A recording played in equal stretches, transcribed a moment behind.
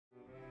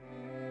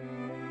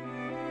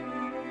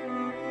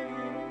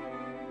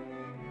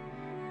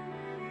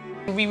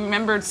We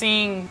remembered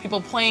seeing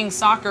people playing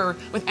soccer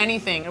with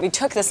anything. We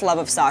took this love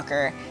of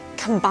soccer,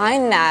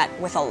 combined that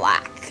with a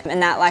lack,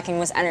 and that lacking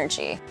was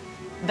energy.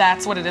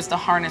 That's what it is to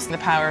harness the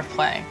power of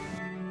play.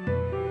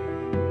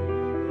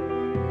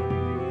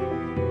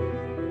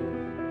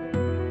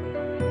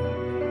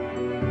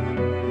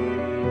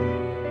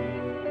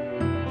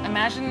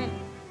 Imagine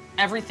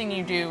everything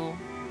you do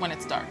when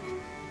it's dark,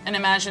 and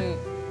imagine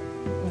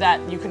that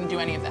you couldn't do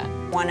any of that.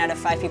 1 out of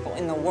 5 people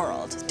in the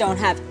world don't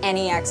have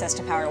any access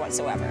to power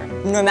whatsoever.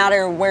 No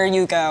matter where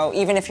you go,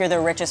 even if you're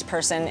the richest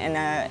person in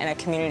a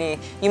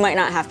community, you might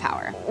not have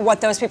power.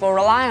 What those people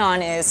rely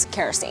on is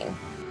kerosene.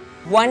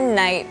 One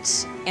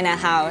night in a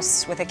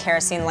house with a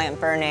kerosene lamp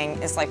burning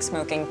is like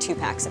smoking 2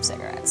 packs of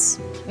cigarettes.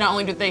 Not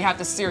only do they have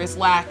this serious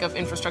lack of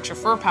infrastructure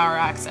for power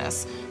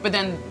access, but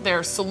then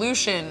their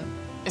solution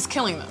is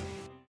killing them.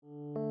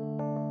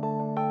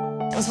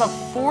 It was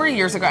about 4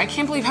 years ago. I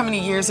can't believe how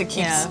many years it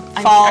keeps. Yeah.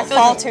 I feel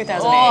Fall like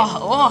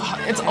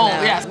 2008. It's old,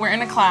 yes. We're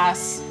in a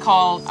class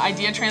called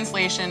Idea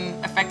Translation,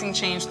 Affecting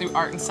Change Through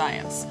Art and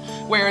Science,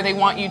 where they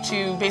want you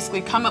to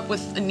basically come up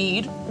with a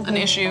need, an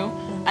issue,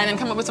 and then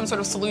come up with some sort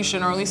of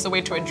solution, or at least a way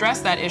to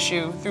address that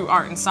issue through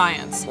art and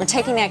science. We're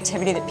taking the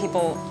activity that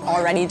people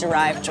already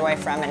derive joy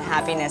from and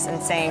happiness and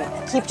saying,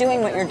 keep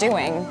doing what you're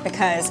doing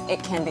because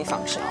it can be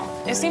functional.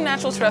 It seemed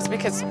natural to us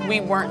because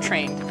we weren't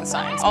trained in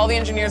science. All the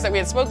engineers that we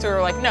had spoke to were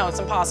like, no, it's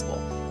impossible.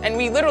 And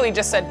we literally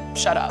just said,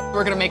 shut up.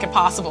 We're gonna make it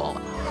possible.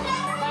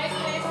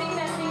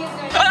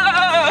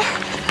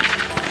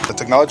 The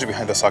technology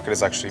behind the socket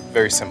is actually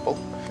very simple.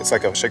 It's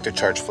like a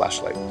shake-to-charge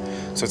flashlight.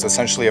 So it's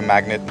essentially a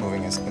magnet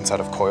moving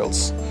inside of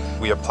coils.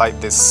 We applied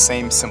this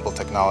same simple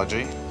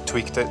technology,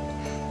 tweaked it,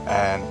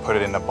 and put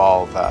it in a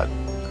ball that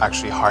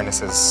actually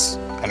harnesses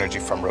energy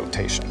from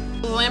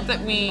rotation. The lamp that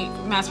we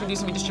mass-produce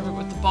and we distribute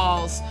with the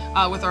balls,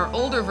 with our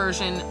older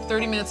version,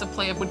 30 minutes of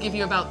play would give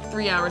you about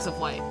 3 hours of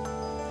light.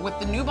 With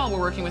the new ball we're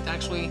working with,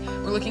 actually,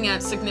 we're looking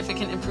at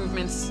significant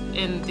improvements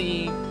in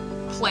the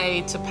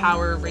play to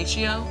power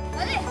ratio.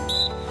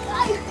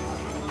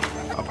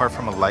 Apart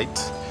from a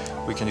light,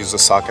 we can use the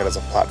socket as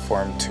a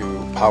platform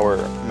to power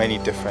many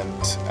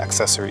different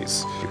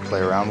accessories. You play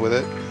around with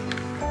it,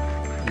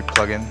 you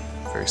plug in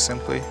very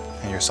simply,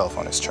 and your cell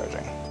phone is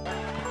charging.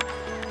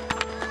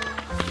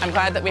 I'm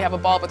glad that we have a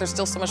ball, but there's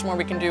still so much more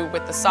we can do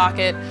with the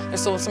socket.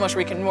 There's still so much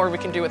more we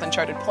can do with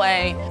Uncharted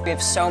Play. We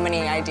have so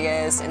many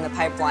ideas in the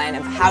pipeline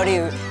of how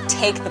to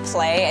take the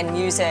play and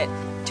use it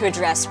to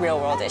address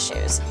real-world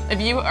issues.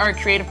 If you are a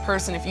creative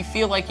person, if you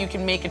feel like you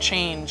can make a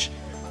change,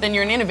 then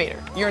you're an innovator,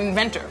 you're an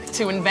inventor.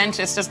 To invent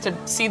is just to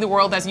see the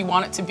world as you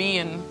want it to be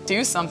and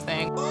do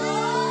something.